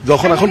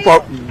যখন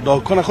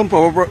এখন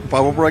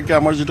পাব পৰাকৈ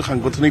আমাৰ যিটো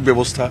সাংগঠনিক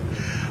ব্যৱস্থা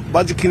বা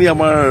যিখিনি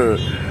আমাৰ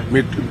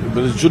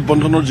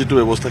জোটবন্ধনৰ যিটো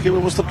ব্যৱস্থা সেই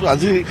ব্যৱস্থাটো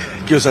আজি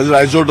কি হৈছে আজি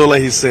ৰাইজৰ দল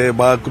আহিছে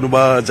বা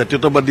কোনোবা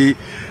জাতীয়তাবাদী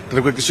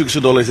তেনেকুৱা কিছু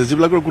দল আহিছে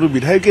যিবিলাকৰ কোনো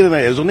বিধায়কেই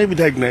নাই এজনেই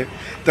বিধায়ক নাই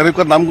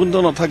তেনেকুৱা নামগুন্ধ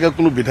নাথাকে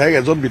কোনো বিধায়ক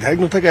এজন বিধায়ক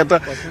নাথাকে এটা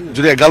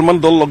যদি এগালমান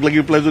দল লগ লাগি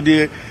পেলাই যদি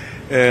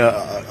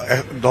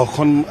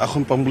 10খন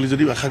আসন পাম বুলি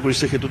যদি আশা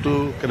কৰিছে সেইটোতো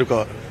কেনেকুৱা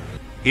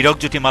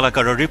Hirakjyoti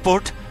মালাকাৰৰ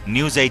report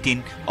news 18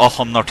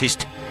 Assam north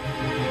east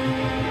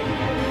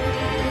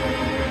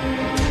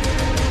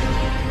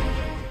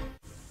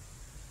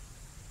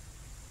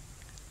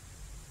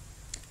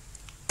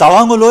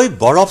টাৱাঙলৈ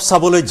বৰফ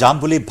চাবলৈ যাম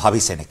বুলি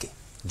ভাবিছে নেকি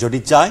যদি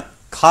যায়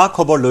খা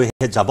খবৰ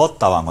লৈহে যাব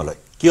টাৱাঙলৈ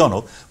কিয়নো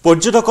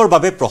পৰ্যটকৰ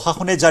বাবে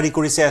প্ৰশাসনে জাৰি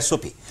কৰিছে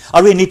এছঅপি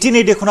আৰু এই নীতি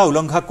নিৰ্দেশনা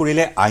উলংঘা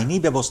কৰিলে আইনী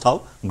ব্যৱস্থাও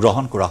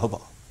গ্ৰহণ কৰা হ'ব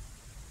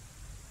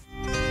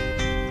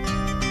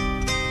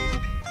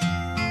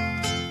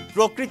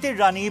প্ৰকৃতিৰ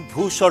ৰাণী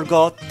ভূস্বৰ্গ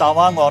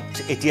টাৱাঙত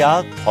এতিয়া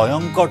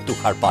ভয়ংকৰ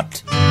তুষাৰপাত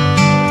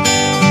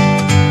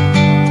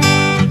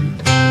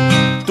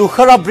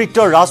তুষাৰাবৃত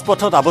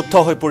ৰাজপথত আবদ্ধ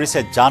হৈ পৰিছে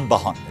যান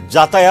বাহন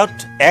যাতায়াত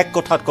এক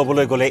কথাত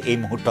ক'বলৈ গ'লে এই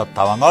মুহূৰ্তত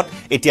টাৱাঙত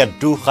এতিয়া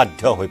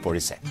দুঃসাধ্য হৈ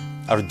পৰিছে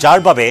আৰু যাৰ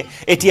বাবে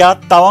এতিয়া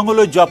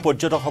টাৱাঙলৈ যোৱা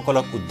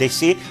পৰ্যটকসকলক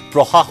উদ্দেশ্যি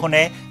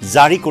প্ৰশাসনে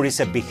জাৰি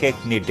কৰিছে বিশেষ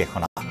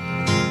নিৰ্দেশনা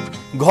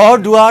ঘৰ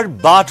দুৱাৰ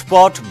বাট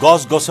পথ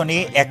গছ গছনি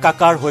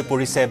একাকাৰ হৈ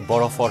পৰিছে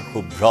বৰফৰ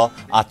শুভ্ৰ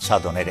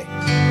আচ্ছাদনেৰে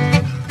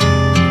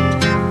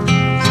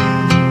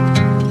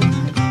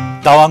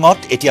টাৱাঙত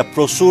এতিয়া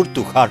প্ৰচুৰ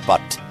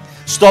তুষাৰপাত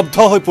স্তব্ধ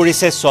হৈ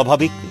পৰিছে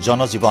স্বাভাৱিক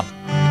জনজীৱন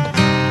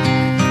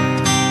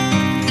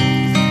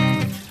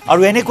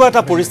আৰু এনেকুৱা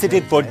এটা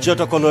পৰিস্থিতিত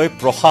পৰ্যটকলৈ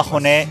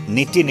প্ৰশাসনে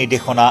নীতি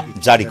নিৰ্দেশনা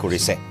জাৰি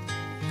কৰিছে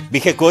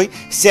বিশেষকৈ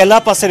চেলা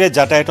পাছেৰে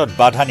যাতায়াতত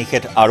বাধা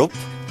নিষেধ আৰোপ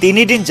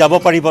 3 দিন যাব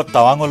পাৰিব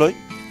টাৱাঙলৈ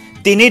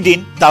 3 দিন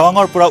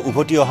টাৱাঙৰ পৰা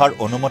উভতি অহাৰ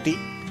অনুমতি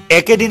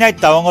একেদিনাই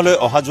টাৱাঙলৈ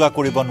অহা যোৱা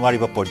কৰিব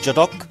নোৱাৰিব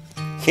পৰ্যটক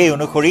সেই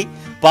অনুসৰি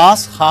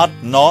 5, 7,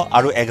 9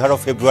 আৰু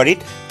 11 ফেব্ৰুৱাৰীত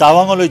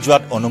টাৱাঙলৈ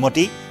যোৱাত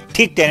অনুমতি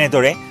ঠিক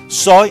তেনেদৰে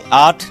 6,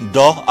 8,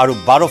 10 আৰু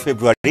 12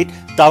 ফেব্ৰুৱাৰীত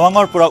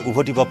টাৱাঙৰ পৰা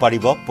উভতিব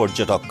পাৰিব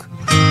পৰ্যটক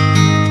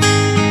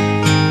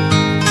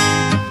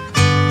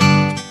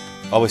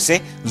অৱশ্যে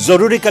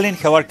জৰুৰীকালীন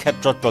সেৱাৰ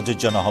ক্ষেত্ৰত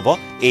প্ৰযোজ্য নহব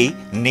এই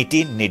নীতি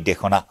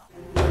নিৰ্দেশনা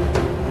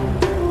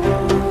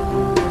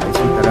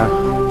इसी तरह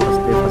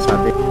रास्ते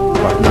फसाते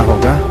बढ़ना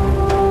होगा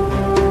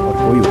और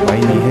कोई उपाय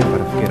नहीं है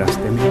बर्फ के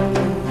रास्ते में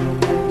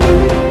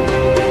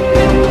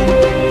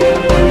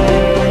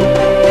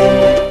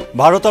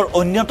ভাৰতৰ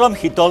অন্যতম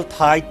শীতল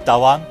ঠাই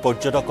টাৱাং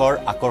পৰ্যটকৰ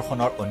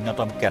আকৰ্ষণৰ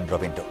অন্যতম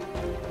কেন্দ্ৰবিন্দু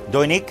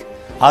দৈনিক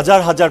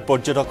হাজাৰ হাজাৰ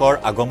পৰ্যটকৰ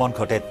আগমন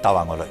ঘটে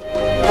টাৱাঙলৈ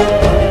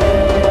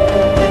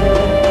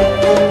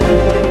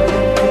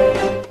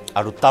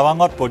আৰু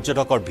টাৱাঙত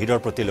পৰ্যটকৰ ভিৰৰ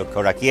প্ৰতি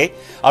লক্ষ্য ৰাখিয়ে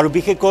আৰু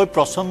বিশেষকৈ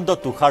প্ৰচণ্ড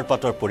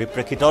তুষাৰপাতৰ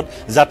পৰিপ্ৰেক্ষিতত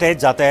যাতে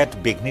যাতায়াত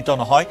বিঘ্নিত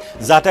নহয়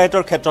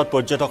যাতায়াতৰ ক্ষেত্ৰত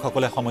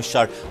পৰ্যটকসকলে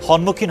সমস্যাৰ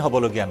সন্মুখীন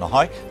হ'বলগীয়া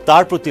নহয়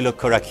তাৰ প্ৰতি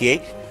লক্ষ্য ৰাখিয়ে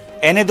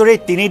এনেদৰে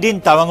 3 দিন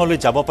টাৱাঙলৈ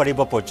যাব পাৰিব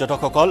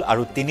পৰ্যটকসকল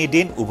আৰু 3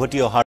 দিন উভতি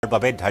অহাৰ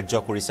বাবে ধাৰ্য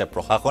কৰিছে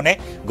প্ৰশাসনে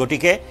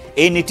গতিকে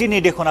এই নীতি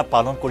নিৰ্দেশনা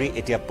পালন কৰি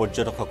এতিয়া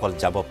পৰ্যটকসকল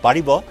যাব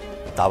পাৰিব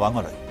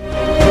টাৱাঙলৈ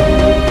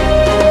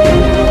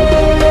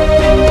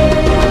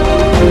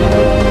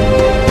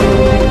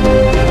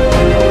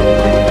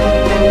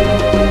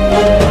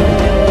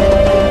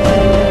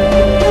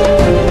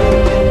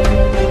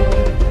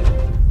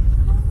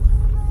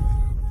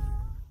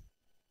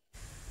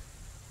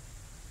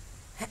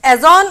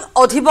এজন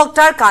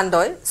অধিবক্তাৰ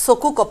কাণ্ডই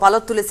চকু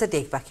কপালত তুলিছে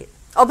দেশবাসী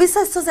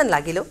অবিশ্বাস্য যেন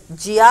লাগিলেও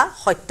জিয়া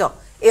সত্য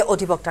এই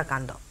অধিবক্তাৰ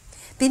কাণ্ড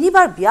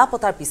 3বাৰ বিয়া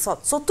পতাৰ পিছত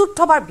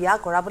চতুৰ্থবাৰ বিয়া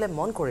কৰাবলৈ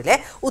মন কৰিলে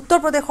উত্তৰ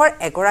প্ৰদেশৰ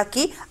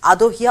এগৰাকী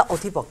আদহিয়া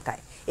অধিবক্তাই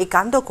এই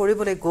কাণ্ড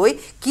কৰিবলৈ গৈ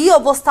কি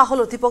অৱস্থা হল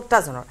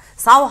অধিবক্তাজনৰ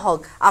চাও হওক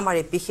আমাৰ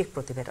এই বিশেষ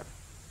প্ৰতিবেদন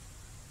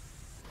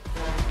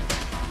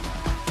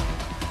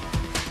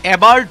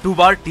এবাৰ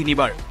দুবাৰ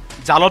তিনিবাৰ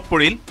জালত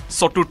পৰিল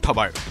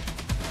চতুৰ্থবাৰ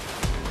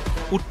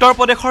উত্তৰ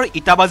প্ৰদেশৰ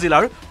ইটাবা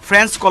জিলাৰ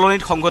ফ্ৰেঞ্চ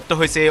কলনীত সংঘটিত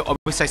হৈছে এই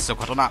অবিশ্বাস্য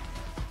ঘটনা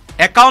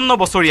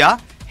 51 বছৰীয়া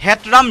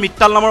হেতৰাম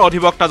মিত্তাল নামৰ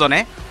অধিবক্তাজনে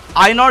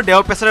আইনৰ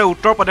দেওপেচাৰে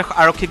উত্তৰ প্ৰদেশ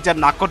আৰক্ষীক যেন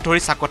নাকত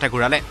ধৰি চাকতে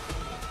ঘূৰালে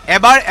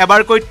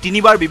এবাৰকৈ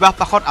 3বাৰ বিবাহ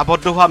পাশত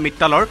আবদ্ধ হোৱা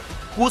মিত্তালৰ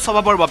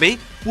কুস্বভাৱৰ বাবেই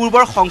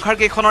পূৰ্বৰ সংসাৰ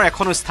কেইখনৰ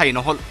এখনো স্থায়ী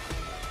নহল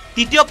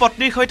তৃতীয়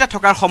পত্নীৰ সৈতে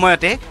থকাৰ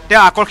সময়তে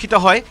তেওঁ আকৰ্ষিত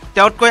হয়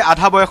তেওঁতকৈ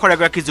আধা বয়সৰ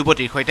এগৰাকী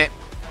যুৱতীৰ সৈতে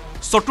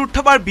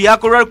চতুৰ্থবাৰ বিয়া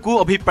কৰাৰ কু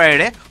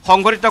অভিপ্ৰায়েৰে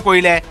সংঘটিত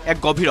কৰিলে এক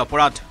গভীৰ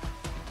অপৰাধ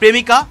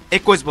প্ৰেমিকা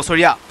 21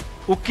 বছৰীয়া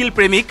উকিল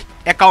প্ৰেমিক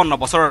 51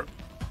 বছৰৰ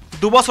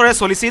দুবছৰে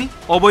চলিছিল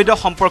অবৈধ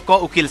সম্পৰ্ক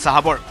উকিল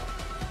সাহাবৰ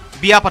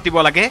বিয়া পাতিব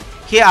লাগে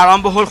হে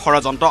আৰম্ভ হল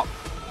ষড়যন্ত্ৰ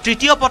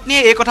তৃতীয়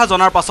পত্নীয়ে এই কথা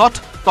জনাৰ পাছত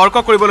তৰ্ক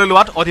কৰিবলৈ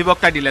লোৱাত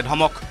অধিবক্তাই দিলে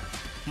ধমক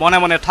মনে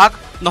মনে থাক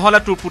নহলে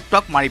তোৰ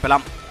পুত্ৰক মাৰি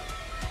পেলাম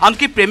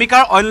আনকি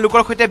প্ৰেমিকাৰ অইন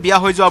লোকৰ সৈতে বিয়া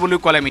হৈ যোৱা বুলি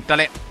ক'লে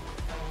মিত্তালে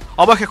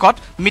অৱশেষত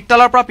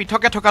মিত্তালৰ পৰা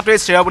পৃথকে থকাটোৱে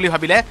শ্ৰেয় বুলি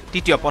ভাবিলে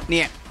তৃতীয়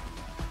পত্নীয়ে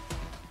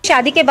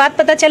शादी के बाद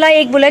पता चला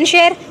एक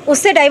बुलंदशहर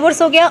उससे डाइवोर्स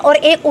हो गया और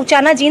एक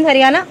उचाना जींद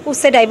हरियाणा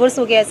उससे डाइवोर्स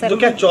हो गया सर तो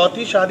क्या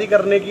चौथी शादी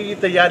करने की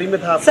तैयारी में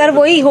था सर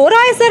वही हो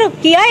रहा है सर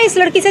किया है इस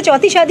लड़की से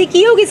चौथी शादी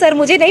की होगी सर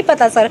मुझे नहीं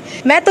पता सर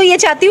मैं तो ये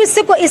चाहती हूँ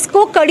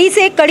इसको कड़ी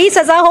से कड़ी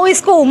सजा हो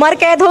इसको उम्र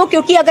कैद हो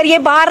क्योंकि अगर ये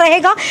बाहर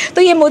रहेगा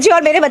तो ये मुझे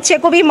और मेरे बच्चे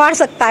को भी मार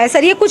सकता है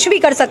सर ये कुछ भी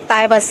कर सकता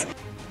है बस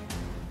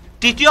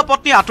তৃতীয়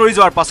পত্নী আঁতৰি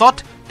যোৱাৰ পাছত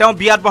তেওঁ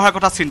বিয়াত বহাৰ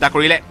কথা চিন্তা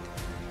কৰিলে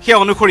সেই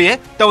অনুসৰিয়ে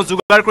তেওঁ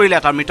যোগাৰ কৰিলে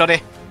এটা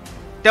মৃতদেহ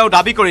তেওঁ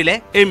দাবী কৰিলে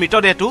এই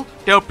মৃতদেহটো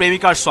তেওঁৰ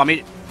প্ৰেমিকাৰ স্বামীৰ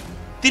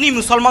তিনি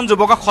মুছলমান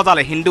যুৱকক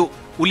সজালে হিন্দু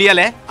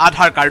উলিয়ালে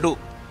আধাৰ কাৰ্ডো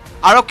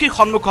আৰক্ষীৰ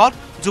সন্মুখত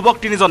যুৱক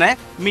তিনিজনে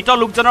মৃত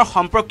লোকজনৰ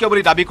সম্পৰ্কীয়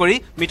বুলি দাবী কৰি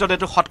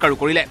মৃতদেহটো সৎকাৰো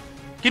কৰিলে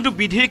কিন্তু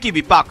বিধিৰ কি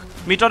বিপাক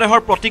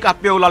মৃতদেহৰ প্ৰতীক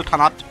আত্মীয় ওলাল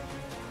থানাত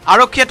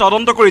আৰক্ষীয়ে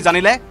তদন্ত কৰি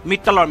জানিলে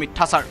মিত্তালৰ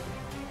মিথ্যাচাৰ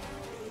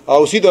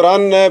उसी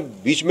दौरान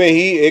बीच में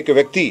ही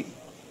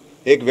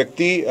एक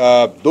व्यक्ति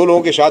 2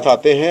 लोगों के साथ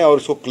आते हैं और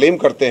उसको क्लेम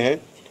करते हैं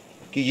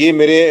कि ये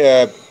मेरे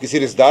किसी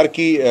रिश्तेदार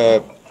की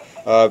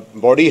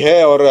बॉडी है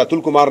और अतुल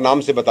कुमार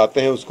नाम से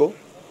बताते हैं उसको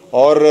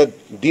और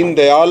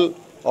दीनदयाल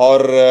और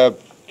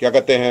क्या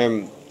कहते हैं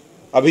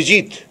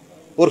अभिजीत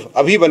उर्फ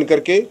अभी बन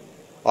करके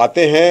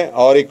आते हैं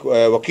और एक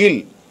वकील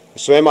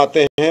स्वयं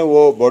आते हैं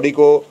वो बॉडी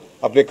को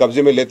अपने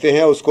कब्जे में लेते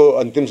हैं उसको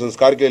अंतिम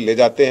संस्कार के लिए ले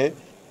जाते हैं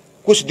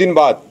कुछ दिन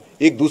बाद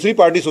एक दूसरी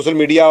पार्टी सोशल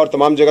मीडिया और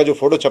तमाम जगह जो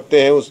फोटो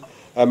छपते हैं उस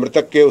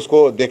मृतक के उसको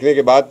देखने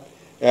के बाद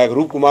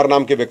रूप कुमार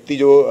नाम के व्यक्ति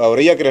जो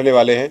औरैया के रहने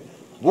वाले हैं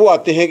वो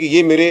आते हैं कि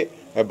ये मेरे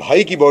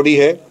भाई की बॉडी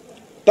है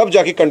तब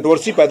जाके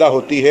कंट्रोवर्सी पैदा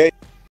होती है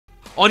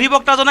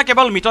অধিবক্তাজনে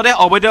কেৱল মৃতদেহ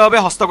অবৈধভাৱে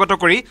হস্তগত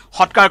কৰি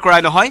সৎকাৰ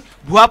কৰাই নহয়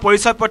ভুৱা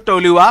পৰিচয় পত্ৰ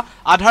উলিওৱা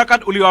আধাৰ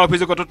কাৰ্ড উলিওৱাৰ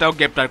অভিযোগতো তেওঁক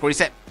গ্ৰেপ্তাৰ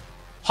কৰিছে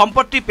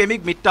সম্পত্তি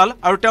প্ৰেমিক মিত্তাল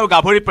আৰু তেওঁৰ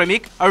গাভৰি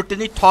প্ৰেমিক আৰু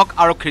তিনি ঠগ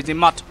আৰক্ষীৰ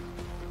জিম্মাত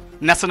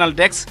national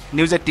desk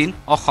news 18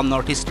 Assam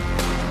north east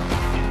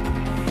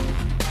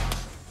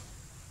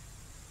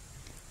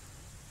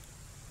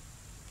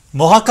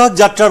মহাকাশ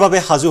যাত্ৰাৰ বাবে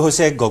সাজু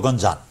হৈছে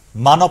গগনযান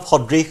মানৱ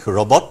সদৃশ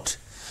ৰবট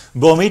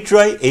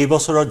বমিত্ৰই এই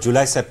বছৰৰ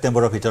জুলাই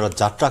ছেপ্টেম্বৰৰ ভিতৰত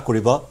যাত্ৰা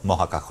কৰিব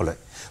মহাকাশলৈ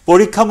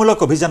পৰীক্ষামূলক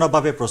অভিযানৰ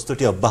বাবে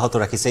প্ৰস্তুতি অব্যাহত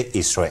ৰাখিছে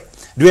ইছৰোৱে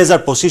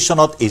 2025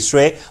 চনত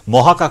ইছৰোৱে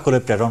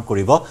মহাকাশলৈ প্ৰেৰণ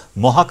কৰিব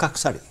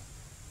মহাকাশচাৰী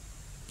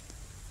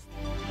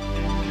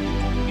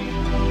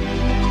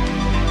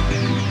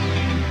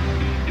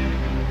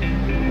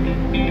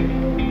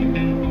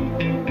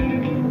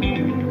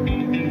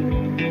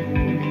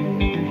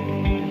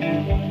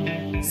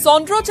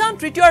চন্দ্ৰযান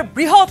তৃতীয়ৰ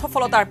বৃহৎ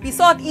সফলতাৰ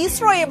পিছত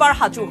ইছৰো এবাৰ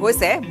হাজু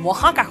হৈছে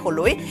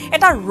মহাকাশলৈ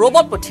এটা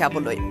ৰবট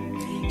পঠিয়াবলৈ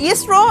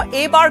ইছৰো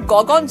এবাৰ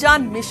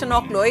গগনযান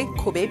মিছনক লৈ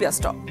খুবেই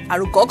ব্যস্ত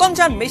আৰু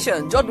গগনযান মিছন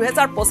য'ত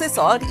 2025 ত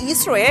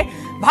ইছৰোৱে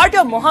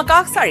ভাৰতীয়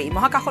মহাকাশচাৰী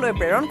মহাকাশলৈ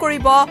প্ৰেৰণ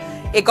কৰিব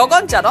এই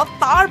গগনযানত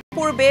তাৰ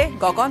পূৰ্বে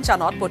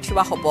গগনযানত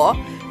পঠিওৱা হ'ব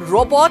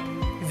ৰবট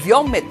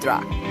ব্যমমিত্ৰা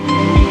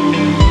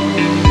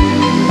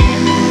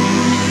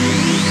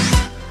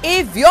এই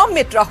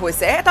ব্যমমিত্ৰা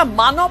হৈছে এটা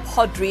মানৱ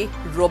সদৃশ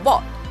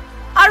ৰবট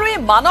আৰু এই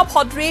মানৱ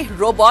সদৃশ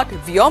ৰবট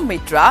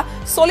ব্যমমিত্ৰা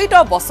চলিত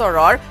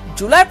বছৰৰ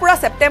জুলাইৰ পৰা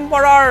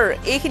ছেপ্টেম্বৰৰ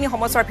এইখিনি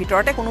সময়ছোৱাৰ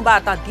ভিতৰতে কোনোবা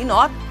এটা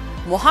দিনত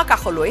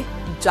মহাকাশলৈ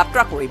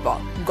যাত্ৰা কৰিব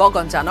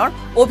গগনযানৰ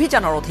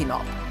অভিযানৰ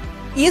অধীনত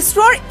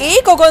ইছৰোৰ এই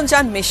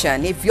গগনযান মিছন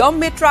এই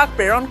ব্যমমিত্ৰাক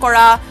প্ৰেৰণ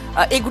কৰা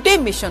এই গোটেই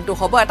মিছনটো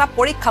হ'ব এটা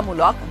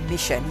পৰীক্ষামূলক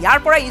মিছন ইয়াৰ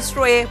পৰা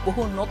ইছৰোৱে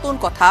বহু নতুন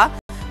কথা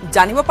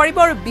জানিব পাৰিব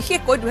আৰু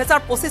বিশেষকৈ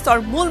 2025ৰ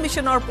মূল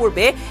মিছনৰ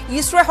পূৰ্বে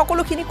ইছৰোৱে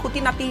সকলোখিনি খুঁটি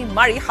নাটি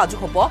মাৰি সাজু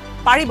হ'ব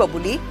পাৰিব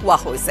বুলি কোৱা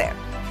হৈছে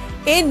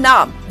এই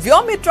নাম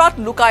ব্যমমিত্ৰাত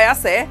লুকাই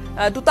আছে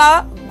দুটা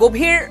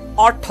গভীৰ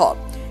অৰ্থ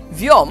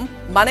ব্যম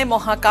মানে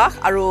মহাকাশ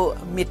আৰু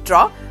মিত্ৰ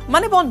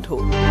মানে বন্ধু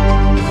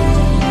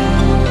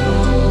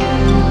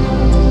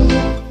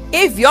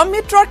এই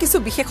ব্যমমিত্ৰৰ কিছু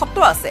বিশেষত্ব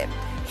আছে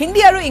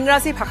হিন্দী আৰু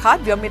ইংৰাজী ভাষাত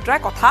ব্যমমিত্ৰাই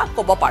কথা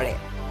ক'ব পাৰে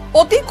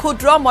অতি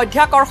ক্ষুদ্ৰ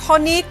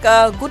মধ্যাকৰ্ষণিক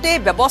গোটেই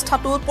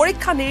ব্যৱস্থাটোত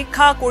পৰীক্ষা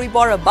নিৰীক্ষা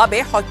কৰিবৰ বাবে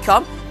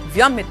সক্ষম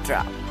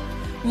ব্যমমিত্ৰা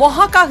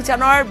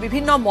মহাকাশযানৰ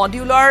বিভিন্ন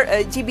মডিউলৰ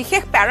যি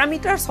বিশেষ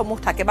পেৰামিটাৰসমূহ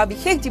থাকে বা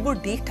বিশেষ যিবোৰ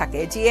দিশ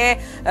থাকে যিয়ে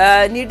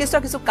নিৰ্দিষ্ট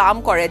কিছু কাম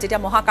কৰে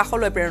যেতিয়া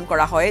মহাকাশলৈ প্ৰেৰণ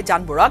কৰা হয়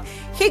যানবোৰক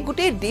সেই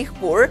গোটেই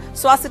দিশবোৰ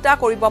চোৱাচিতা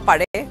কৰিব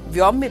পাৰে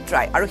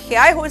ব্যমমিত্ৰাই আৰু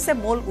সেয়াই হৈছে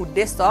মূল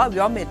উদ্দেশ্য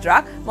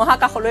ব্যমমিত্ৰাক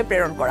মহাকাশলৈ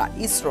প্ৰেৰণ কৰা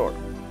ইছৰোৰ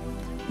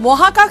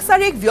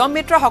মহাকাশচাৰীক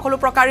ব্যমমিত্ৰা সকলো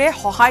প্ৰকাৰে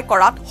সহায়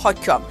কৰাত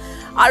সক্ষম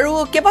আৰু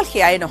কেৱল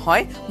সেয়াই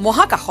নহয়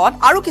মহাকাশত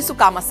আৰু কিছু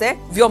কাম আছে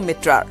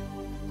ব্যমমিত্ৰাৰ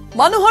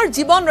মানুহৰ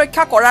জীৱন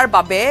ৰক্ষা কৰাৰ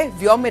বাবে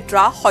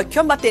ব্যমমিত্ৰা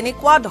সক্ষম বা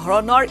তেনেকুৱা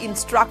ধৰণৰ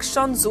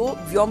ইনষ্ট্ৰাকচনজো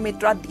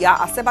ব্যমমিত্ৰা দিয়া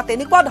আছে বা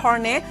তেনেকুৱা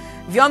ধৰণে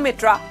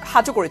ব্যমমিত্ৰা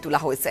সাজু কৰি তোলা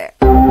হৈছে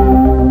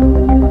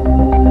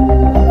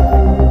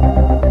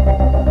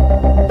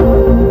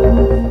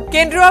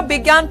কেন্দ্ৰীয়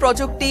বিজ্ঞান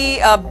প্ৰযুক্তি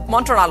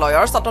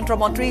মন্ত্ৰণালয়ৰ স্বতন্ত্ৰ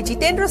মন্ত্ৰী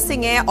জিতেন্দ্ৰ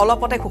সিঙে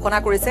অলপতে ঘোষণা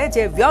কৰিছে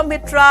যে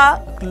ব্যমমিত্ৰা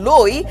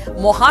লৈ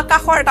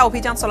মহাকাশৰ এটা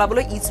অভিযান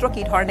চলাবলৈ ইছৰো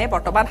কি ধৰণে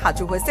বৰ্তমান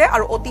সাজু হৈছে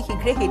আৰু অতি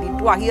শীঘ্ৰে সেই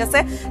দিনটো আহি আছে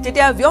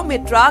যেতিয়া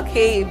ব্যমমিত্ৰাক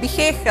সেই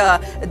বিশেষ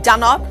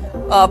যানত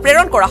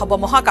প্ৰেৰণ কৰা হ'ব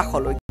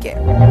মহাকাশলৈকে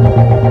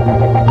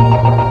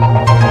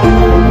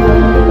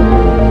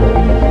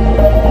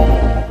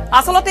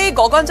আসলতে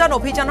গগনযান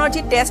অভিযানৰ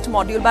যি টেষ্ট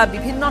মডিউল বা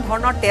বিভিন্ন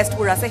ধৰণৰ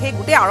টেষ্টবোৰ আছে সেই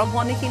গোটেই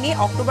আৰম্ভণিখিনি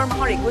অক্টোবৰ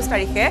মাহৰ 21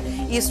 তাৰিখে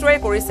ইছৰোৱে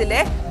কৰিছিলে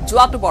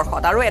যোৱাটো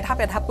বৰ্ষত আৰু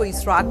এধাপকৈ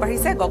ইছৰো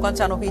আগবাঢ়িছে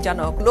গগনযান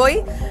অভিযানক লৈ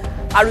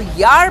আৰু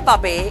ইয়াৰ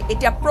বাবে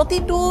এতিয়া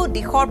প্ৰতিটো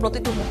দিশৰ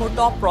প্ৰতিটো মুহূৰ্ত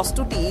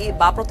প্ৰস্তুতি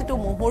বা প্ৰতিটো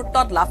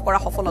মুহূৰ্তত লাভ কৰা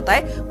সফলতাই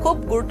খুব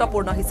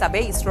গুৰুত্বপূৰ্ণ হিচাপে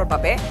ইছৰোৰ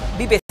বাবে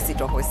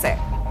বিবেচিত হৈছে